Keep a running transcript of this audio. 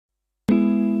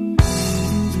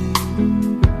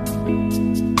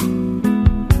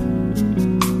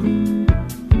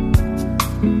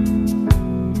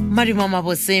Marimo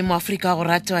mabose mo Afrika go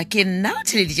ratwa ke nna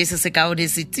theleditse se sekaone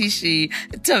setishi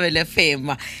Tobele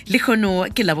FM le khono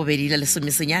ke la bobedi la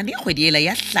lesomesenyane kgwedi ela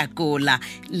ya Hlakola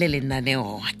le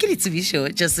lenaneo ke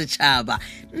Ditsebišo tša setšhaba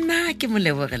nna ke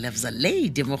moleboge Lefza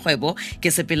Lady mokgwebo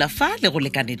ke sepela fa le go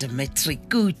lekane Dimitri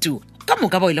Kutu ka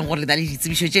moka ba ileng gore le le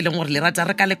ditsebišo tše leng gore le rata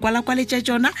re ka le kwala-kwaletša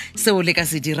tšona seo le ka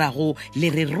se dirago le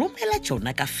re romela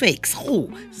tšona ka fax go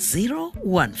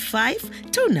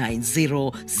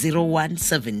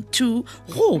 015-290-0172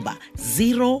 goba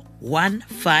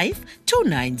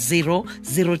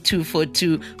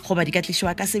 015-290-0242 goba di ka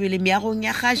tlišwa ka sebele meagong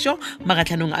ya kgašo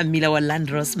magatlhanong a mmila wa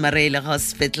Landros Marele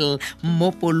Hospital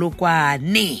mo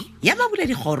Polokwane ya mabula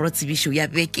dikgoro tsebišo ya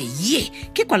beke ye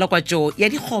ke kwalakwatšo ya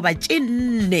dikgoba tše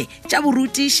nne tša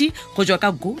borutiši go tšwa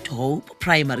ka Good Hope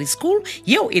Primary School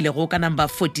yeo e lego ka number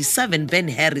 47 Ben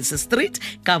Harris Street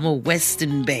ka mo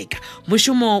Westernburg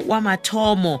mošomo wa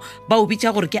mathomo ba o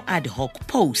bitša gore ke ad hoc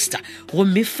post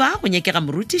gomme fa go nyakega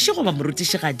morutiši goba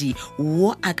morutišigadi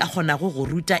wo a ka kgonago go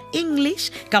ruta English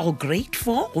ka go grade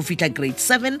 4 go fihla grade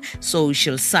 7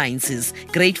 social sciences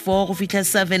grade 4 go fihla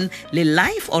 7 le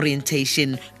life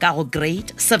orientation ka go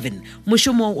grade 7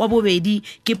 mošomo wa bobedi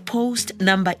ke post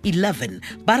number 11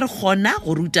 ba re kgona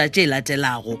go ruta tše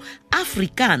latelago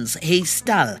Afrikaans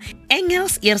heistal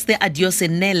Engels eerste adiose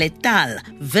nele taal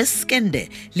wiskunde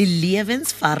le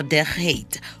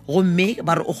lewensvaardigheid gomme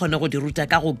ba re o kgone go di ruta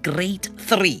ka go grade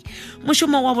 3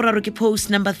 mošomo wa boraro ke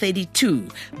post number 32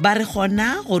 ba re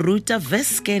kgona go ruta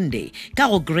wiskunde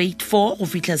ka go grade 4 go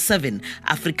fihla 7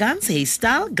 Afrikaans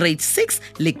heistal grade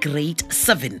 6 le grade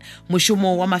 7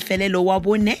 mošomo wa mafelelo wa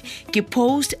bone ke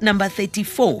post number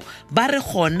 34 ba re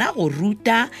kgona go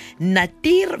ruta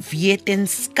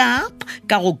natuurwetenskap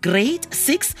ka go grade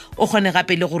 6 o kgone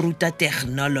gape le go ruta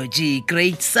technology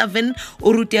grade 7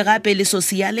 o rute gape le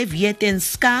sociale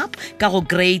wetenskap ka go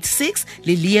grade 6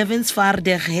 le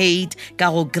lewensvaardigheid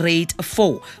ka go grade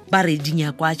 4 ba re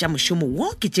dinyakwa tša mošomo wo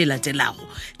ke tše latelago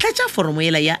tlatša foromo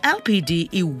yela ya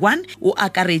LPD E1 o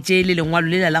akaretše le lengwalo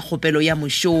lela la kgopelo ya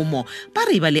mošomo ba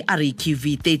re ba le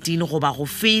RQV 13 goba go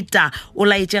feta o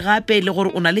laetše gape le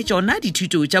gore o na le tšona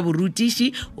dithuto tša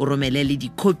borutiši o romele le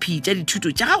dikopi tša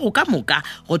dithuto tša gago ka moka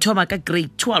go thoma ka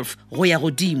grade 12 go ya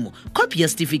godimo kopi ya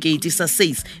certificate sa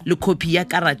 6 le kopi ya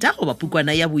karata goba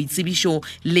pukwana ya boitsebišo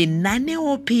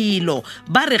lenaneophelo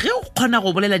ba re ge o kgona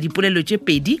go bolela dipolelo tše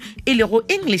pedi e le go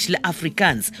English le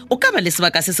Afrikaans o ka ba le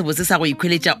sebaka se sebotse sa go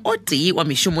ikhweletša o tee wa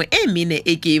mešomo e mene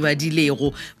e ke e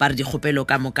badilego ba re dikgopelo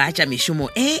ka moka tša mešomo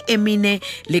e mene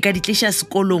le ka ditliša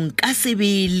sekolong ka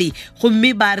sebele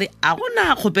gomme ba re a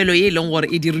gona kgopelo ye e leng gore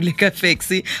e dirilwe ka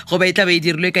fax goba e tla be e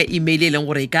dirilwe ka email e leng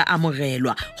gore e ka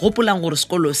amogelwa gopolang gore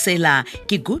sekolo sela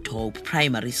ke Good Hope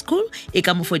Primary School e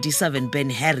ka mo 47 Ben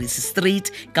Harris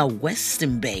Street ka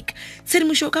Westernburg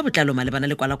tshedimošo ka botlalo malebana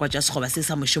le kwalakwa tša sekgoba se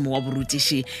sa mošomo wa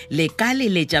borutiši le ka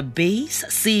leletša base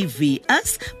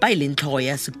CVS ba ileng tlhogo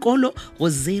ya sekolo go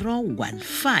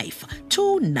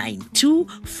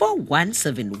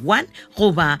 015-292-4171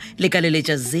 goba le ka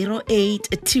leletša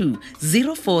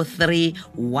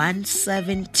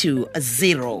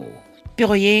 082-043-1720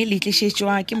 pego ye le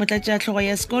tlišetšwa ke motlatša tlhogo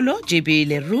ya sekolo JB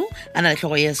Leroux a na le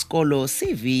tlhogo ya sekolo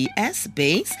CVS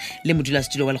base le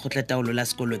modulasetulo wa lekgotlataolo la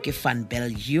sekolo ke Van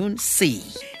Belgium C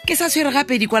ke sa tshwere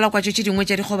gape dikwalakwatšo tše dingwe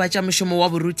tša dikgoba tša mošomo wa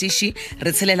borutiši re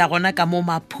tshelela gona ka mo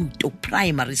Maputo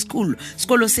Primary School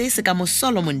sekolo se se ka mo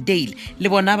Solomon Dale le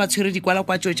bona ba tshwere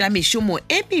dikwalakwatšo tša mešomo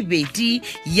e mebedi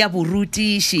ya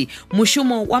borutiši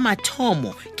mošomo wa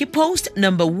mathomo ke post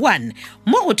number 1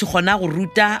 mo go thekgona go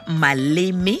ruta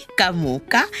maleme ka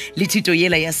moka le thuto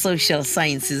yela ya social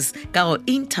sciences ka go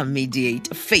intermediate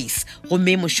phase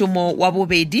gomme mošomo wa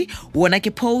bobedi wona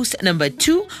ke post number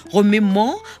 2 gomme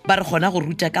mo ba re kgona go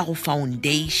ruta ka go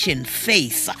foundation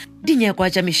phase dinyakwa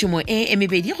tša mešomo e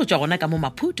mebedi go tšwa gona ka mo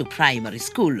Maputo Primary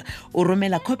School o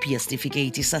romela kopi ya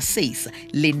certificate sa 6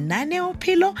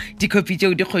 lenaneophelo dikopi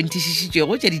tšeo di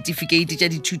kgonthišišitšwego tša ditefikeiti tša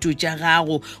dithuto tša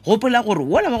gago gopola gore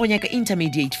wola ba go nyaka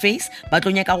intermediate phase ba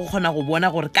tlo nyaka go kgona go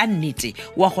bona gore ka nnete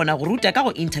wa kgona go ruta ka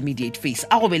go intermediate phase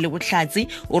a go be le bohlatse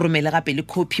o romele gape le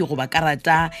kopi goba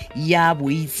karata ya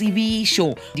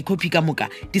boitsebišo dikopi ka moka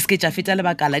di ske tša feta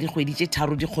lebaka la dikgwedi tše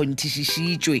tharo di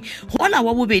kgonthišišitšwe gola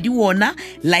wa bobedi wona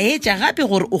la etša gape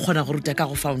gore o kgona go ruta ka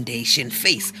go foundation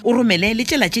phase o romele le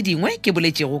tšela tše dingwe ke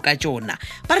boletšego ka tšona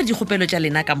ba re dikgopelo tša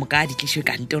lena ka moka di tlišwe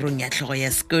kantorong ya tlhogo ya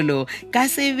sekolo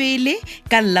ka sebele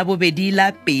ka labobedi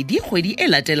la pedi kgwedi e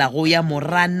latelago ya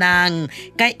Moranang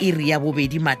ka iri ya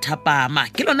bobedi mathapama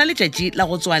ke lona letšatši la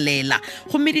go tswalela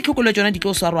gomme ditlhokolo tšona di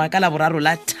tlo swarwa ka laboraro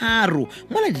la tharo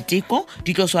mola diteko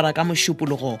di tlo swarwa ka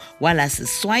mošupologo wa la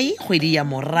seswai kgwedi ya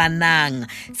Moranang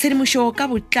tshedimošo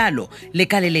ka botlalo le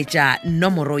ka leletša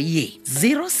nomoro ye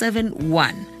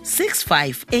 071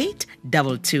 658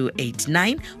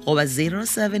 2289 goba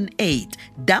 078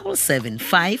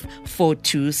 775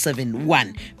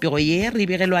 4271. Pego ye re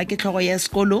begelwa ke tlhogo ya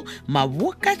sekolo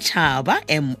Maboka Tšhaba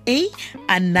MA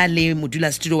a nna le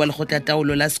modulasetulo wa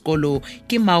lekgotlataolo la sekolo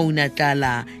ke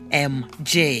Maunatlala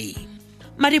MJ.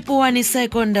 Madipoane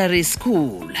Secondary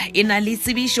School e na le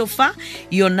Ditsebišo fa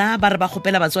yona ba re ba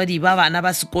kgopela batswadi ba bana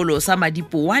ba sekolo sa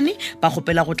Madipoane ba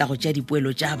kgopela go tla go tšea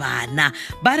dipoelo tša bana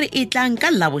ba re e tlang ka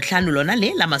Labohlano lona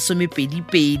le la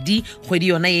 22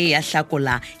 kgwedi yona ye ya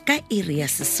Hlakola ka iri ya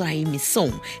 7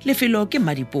 mesong. Lefelo ke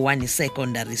Madipoane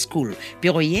Secondary School.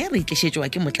 Pego ye re tlišetšwa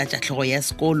ke motlatšatlhogo ya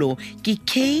sekolo ke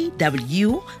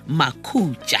KW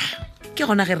Makhutša. Ke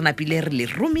gona ge re napile re le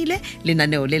romile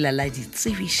lenaneo le la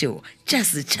Ditsebišo tša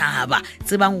setšhaba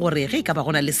tsebang gore ge ka ba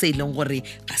gona le se e leng gore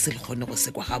ga se le kgone go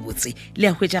sekwa gabotse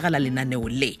le a hwetšagala lenaneo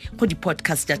le go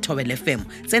di-podcast tša Thobela FM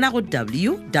tsena go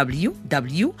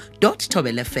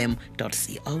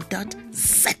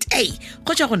www.thobelafm.co.za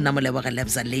go tšwa go nna moleboge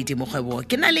Lebza Lady Mokgwebo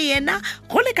ke na le yena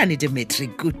go lekane Dimitri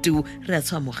Kutu re a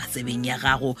tshwa mogatsebeng ya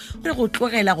gago re go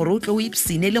tlogela gore o tle o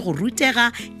ipsine le go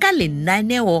rutega ka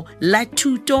lenaneo la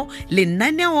thuto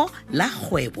lenaneo la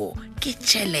kgwebo ke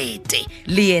tšhelete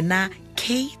le yena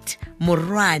Kate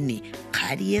Morwane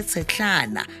kgadi ye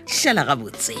tshetlana šala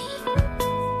gabotse.